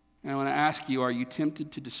 And I want to ask you, are you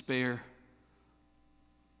tempted to despair?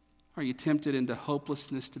 Are you tempted into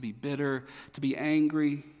hopelessness, to be bitter, to be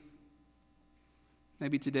angry?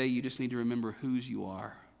 Maybe today you just need to remember whose you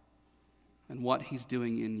are and what He's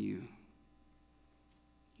doing in you.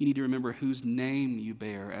 You need to remember whose name you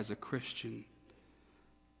bear as a Christian.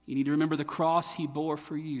 You need to remember the cross He bore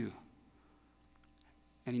for you.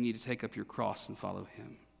 And you need to take up your cross and follow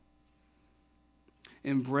Him.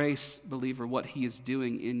 Embrace, believer, what He is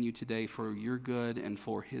doing in you today for your good and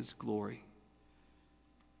for His glory.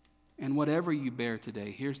 And whatever you bear today,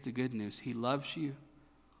 here's the good news. He loves you,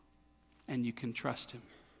 and you can trust Him.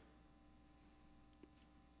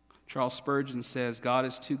 Charles Spurgeon says, God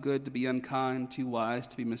is too good to be unkind, too wise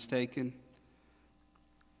to be mistaken.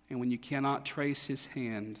 And when you cannot trace His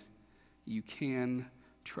hand, you can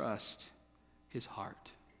trust His heart.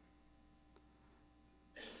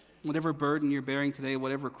 Whatever burden you're bearing today,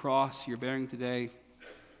 whatever cross you're bearing today,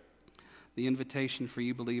 the invitation for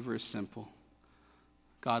you, believer, is simple.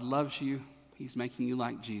 God loves you. He's making you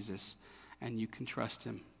like Jesus, and you can trust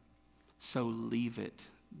Him. So leave it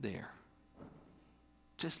there.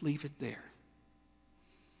 Just leave it there.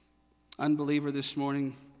 Unbeliever, this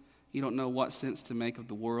morning, you don't know what sense to make of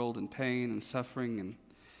the world and pain and suffering,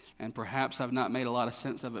 and perhaps I've not made a lot of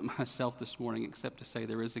sense of it myself this morning, except to say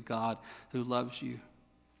there is a God who loves you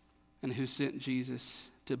and who sent Jesus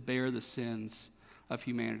to bear the sins of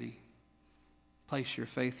humanity. Place your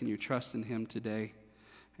faith and your trust in Him today.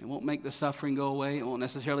 It won't make the suffering go away. It won't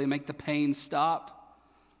necessarily make the pain stop,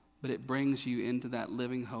 but it brings you into that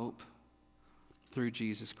living hope through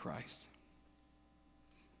Jesus Christ.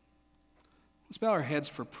 Let's bow our heads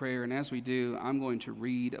for prayer, and as we do, I'm going to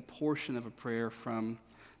read a portion of a prayer from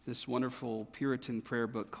this wonderful Puritan prayer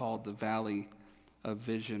book called The Valley of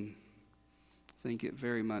Vision. I think it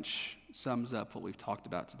very much sums up what we've talked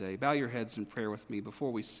about today. Bow your heads in prayer with me.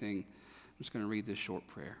 Before we sing, I'm just going to read this short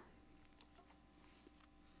prayer.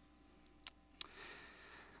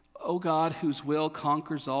 O God, whose will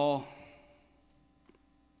conquers all,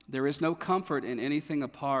 there is no comfort in anything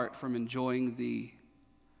apart from enjoying Thee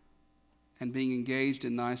and being engaged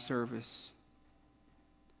in Thy service.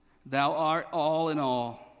 Thou art all in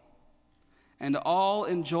all, and all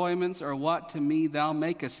enjoyments are what to me Thou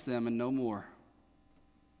makest them, and no more.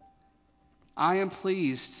 I am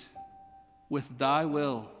pleased with Thy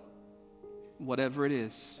will, whatever it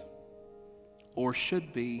is, or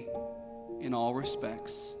should be in all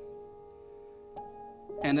respects.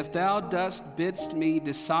 And if Thou bidst me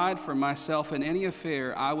decide for myself in any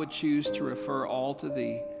affair, I would choose to refer all to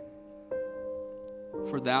Thee.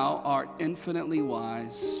 For Thou art infinitely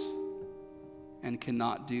wise and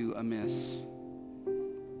cannot do amiss,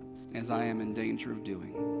 as I am in danger of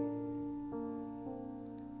doing.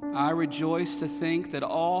 I rejoice to think that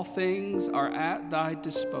all things are at Thy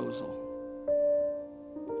disposal,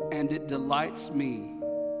 and it delights me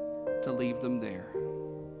to leave them there.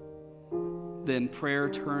 Then prayer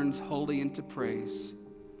turns wholly into praise,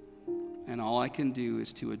 and all I can do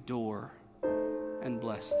is to adore and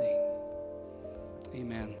bless Thee.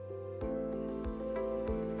 Amen.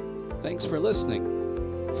 Thanks for listening.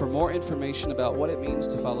 For more information about what it means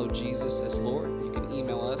to follow Jesus as Lord, you can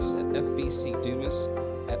email us at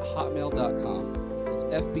fbcdumas@hotmail.com. It's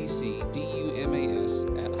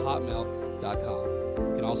fbcdumas@hotmail.com.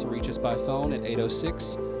 You can also reach us by phone at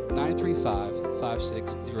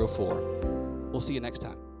 806-935-5604. We'll see you next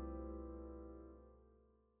time.